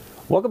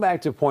Welcome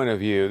back to Point of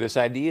View. This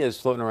idea is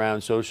floating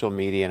around social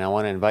media, and I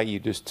want to invite you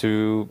just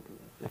to,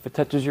 if it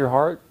touches your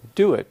heart,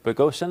 do it. But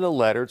go send a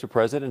letter to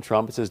President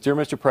Trump. It says, "Dear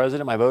Mr.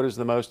 President, my vote is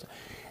the most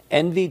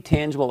envied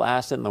tangible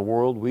asset in the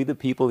world. We, the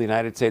people of the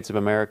United States of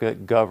America,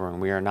 govern.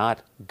 We are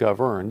not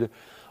governed.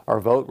 Our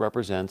vote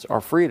represents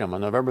our freedom.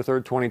 On November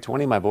 3rd,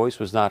 2020, my voice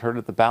was not heard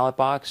at the ballot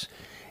box.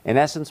 In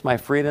essence, my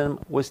freedom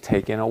was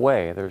taken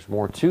away." There's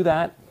more to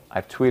that.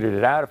 I've tweeted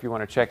it out if you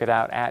want to check it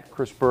out at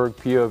Chris Berg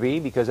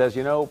POV, because as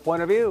you know,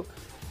 Point of View,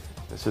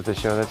 this is the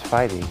show that's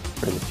fighting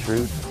for the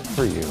truth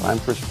for you. I'm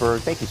Chris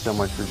Berg. Thank you so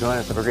much for joining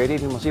us. Have a great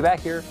evening. We'll see you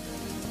back here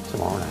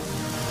tomorrow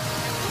night.